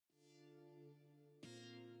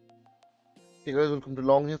Hey guys, welcome to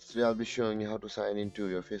Long Hips. Today I'll be showing you how to sign into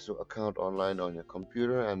your Facebook account online on your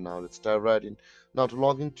computer. And now let's dive right in. Now to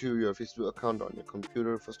log into your Facebook account on your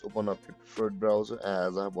computer, first open up your preferred browser,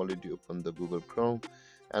 as I have already opened the Google Chrome.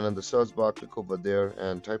 And in the search bar, click over there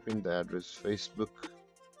and type in the address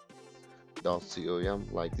facebook.com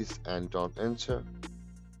like this and don't enter.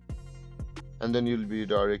 And then you'll be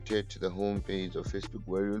directed to the home page of Facebook,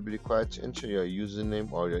 where you'll be required to enter your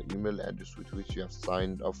username or your email address with which you have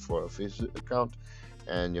signed up for a Facebook account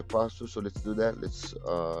and your password. So let's do that. Let's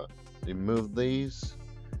remove these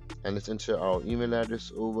and let's enter our email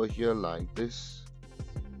address over here like this.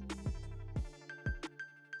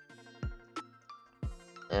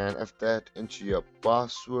 And after that, enter your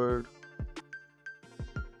password.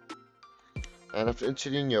 And after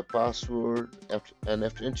entering your password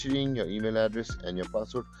after entering your email address and your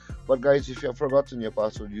password, but guys, if you have forgotten your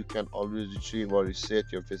password, you can always retrieve or reset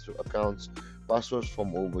your Facebook accounts passwords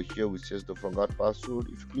from over here, which is the forgot password.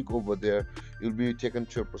 If you click over there, you'll be taken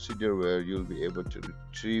to a procedure where you'll be able to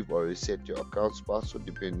retrieve or reset your account's password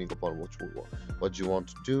depending upon what you want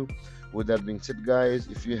to do. With that being said, guys,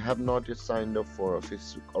 if you have not yet signed up for a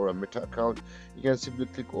Facebook or a Meta account, you can simply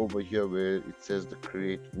click over here where it says the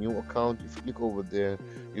create new account. If you click over there,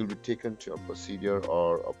 you'll be taken to a procedure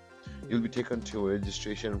you'll be taken to a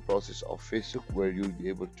registration process of Facebook, where you'll be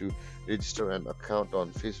able to register an account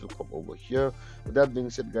on Facebook from over here. With that being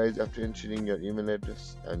said, guys, after entering your email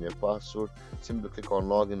address and your password, simply click on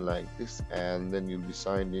login like this, and then you'll be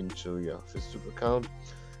signed into your Facebook account.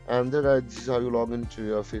 And then this is how you log into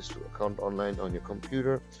your Facebook account online on your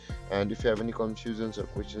computer. And if you have any confusions or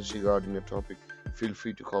questions regarding the topic, feel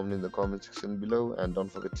free to comment in the comment section below, and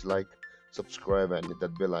don't forget to like, subscribe and hit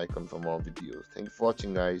that bell icon for more videos. Thank you for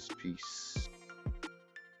watching, guys. Peace.